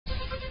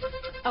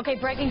Okay,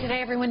 breaking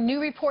today, everyone. New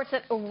reports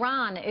that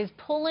Iran is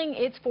pulling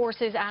its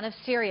forces out of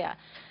Syria.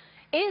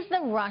 Is the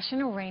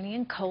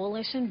Russian-Iranian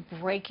coalition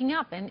breaking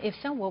up? And if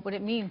so, what would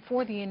it mean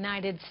for the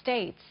United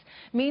States?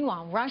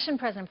 Meanwhile, Russian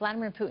President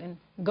Vladimir Putin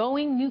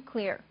going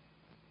nuclear.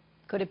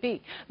 Could it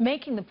be?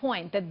 Making the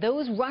point that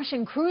those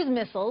Russian cruise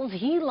missiles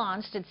he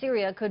launched at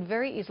Syria could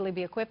very easily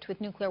be equipped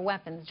with nuclear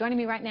weapons. Joining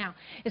me right now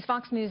is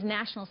Fox News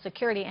national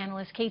security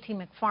analyst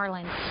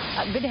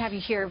McFarland. Good to have you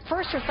here.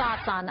 First, your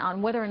thoughts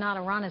on whether or not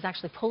Iran is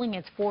actually pulling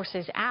its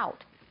forces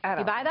out.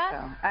 You buy that?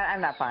 So. I'm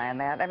not buying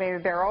that. I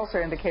mean, there are also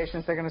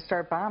indications they're going to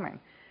start bombing.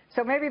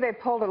 So maybe they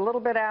pulled a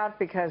little bit out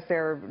because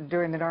they're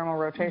doing the normal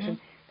rotation.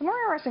 The more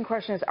interesting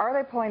question is, are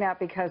they pulling out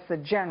because the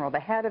general,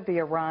 the head of the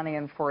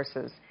Iranian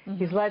forces,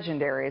 he's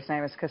legendary, his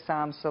name is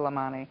Qasem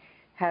Soleimani,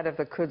 head of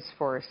the Quds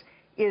force,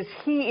 is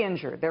he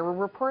injured? There were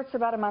reports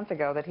about a month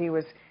ago that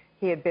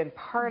he had been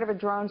part of a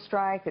drone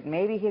strike, that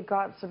maybe he had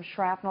got some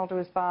shrapnel to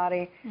his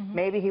body,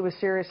 maybe he was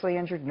seriously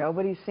injured.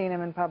 Nobody's seen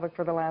him in public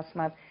for the last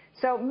month.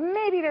 So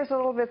maybe there's a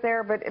little bit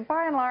there, but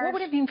by and large... What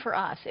would it mean for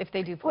us if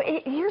they do pull? Well,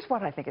 here's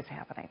what I think is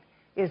happening,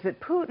 is that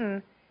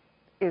Putin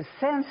is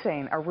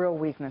sensing a real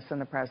weakness in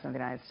the President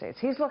of the United States.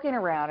 He's looking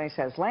around and he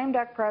says, lame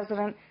duck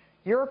president,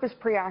 Europe is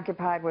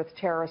preoccupied with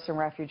terrorists and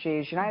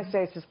refugees. United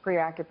States is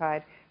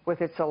preoccupied with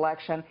its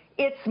election.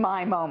 It's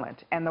my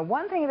moment. And the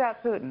one thing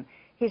about Putin,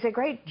 he's a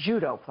great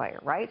judo player,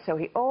 right? So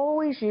he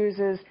always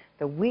uses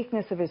the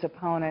weakness of his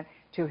opponent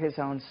to his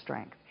own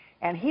strength.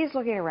 And he's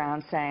looking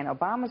around saying,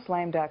 Obama's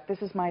lame duck,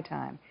 this is my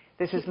time.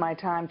 This is my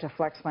time to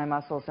flex my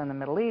muscles in the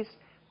Middle East,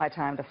 my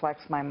time to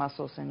flex my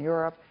muscles in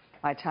Europe,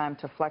 my time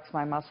to flex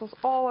my muscles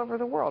all over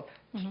the world,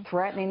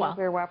 threatening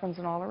nuclear weapons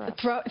and all the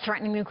rest.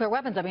 Threatening nuclear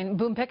weapons. I mean,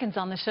 Boone Pickens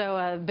on the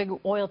show, big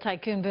oil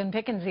tycoon Boone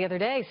Pickens the other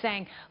day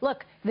saying,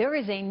 look, there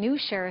is a new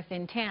sheriff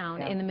in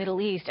town in the Middle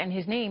East, and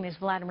his name is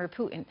Vladimir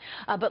Putin.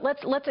 But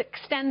let's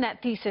extend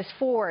that thesis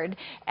forward,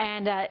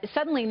 and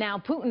suddenly now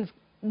Putin's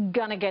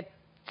going to get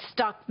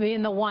stuck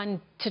being the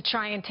one to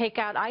try and take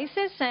out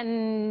ISIS,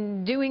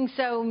 and doing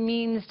so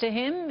means to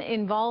him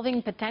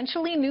involving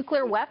potentially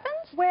nuclear weapons?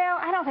 Well,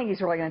 I don't think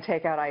he's really going to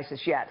take out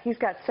ISIS yet. He's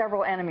got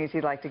several enemies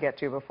he'd like to get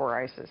to before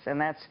ISIS,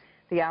 and that's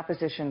the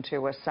opposition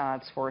to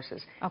Assad's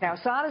forces. Now,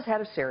 Assad is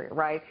head of Syria,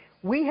 right?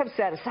 We have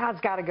said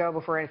Assad's got to go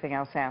before anything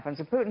else happens,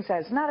 and Putin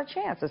says, not a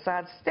chance,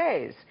 Assad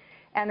stays.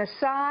 And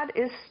Assad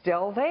is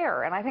still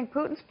there, and I think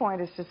Putin's point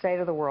is to say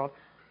to the world,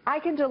 I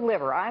can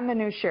deliver. I'm the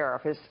new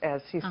sheriff,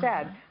 as he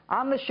said.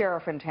 I'm the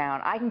sheriff in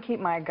town. I can keep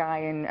my guy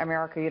in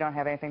America. You don't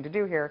have anything to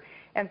do here.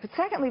 But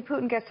secondly,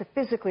 Putin gets to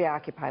physically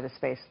occupy the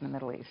space in the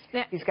Middle East.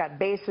 He's got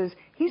bases.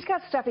 He's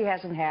got stuff he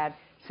hasn't had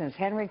since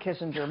Henry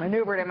Kissinger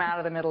maneuvered him out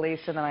of the Middle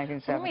East in the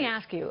 1970s. Let me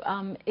ask you,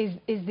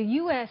 is the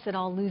U.S. at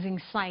all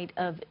losing sight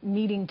of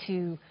needing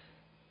to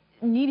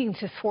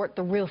thwart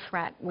the real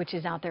threat which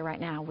is out there right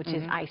now, which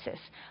is ISIS?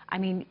 I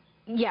mean,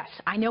 yes,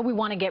 I know we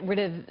want to get rid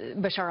of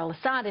Bashar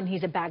al-Assad, and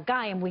he's a bad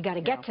guy, and we got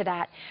to get to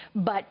that.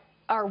 But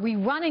are we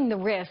running the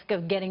risk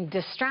of getting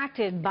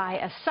distracted by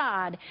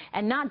Assad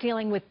and not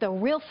dealing with the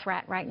real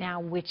threat right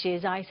now, which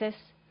is ISIS?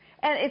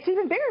 And it's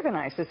even bigger than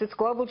ISIS. It's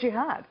global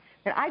jihad.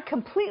 And I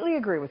completely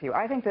agree with you.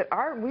 I think that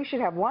we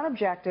should have one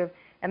objective,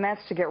 and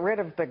that's to get rid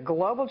of the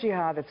global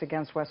jihad that's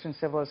against Western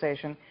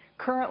civilization.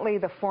 Currently,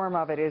 the form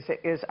of it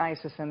is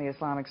ISIS and the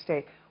Islamic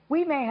State.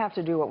 We may have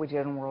to do what we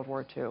did in World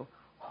War II.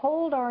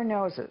 Hold our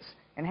noses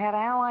and have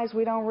allies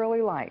we don't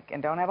really like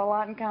and don't have a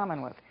lot in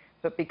common with,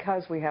 but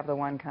because we have the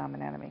one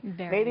common enemy.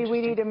 Maybe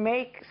we need to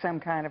make some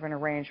kind of an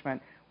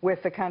arrangement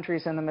with the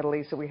countries in the Middle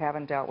East that we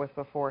haven't dealt with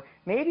before.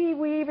 Maybe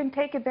we even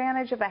take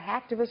advantage of the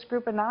hacktivist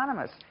group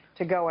Anonymous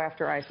to go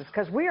after ISIS,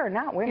 because we are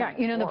not winning. Yeah,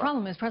 you know, the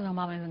problem is President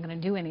Obama isn't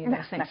going to do any of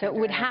those things, so it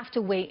would have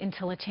to wait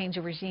until a change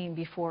of regime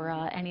before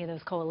any of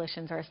those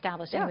coalitions are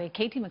established. Anyway,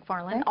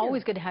 McFarland,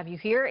 always good to have you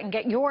here and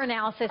get your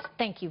analysis.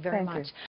 Thank you very much.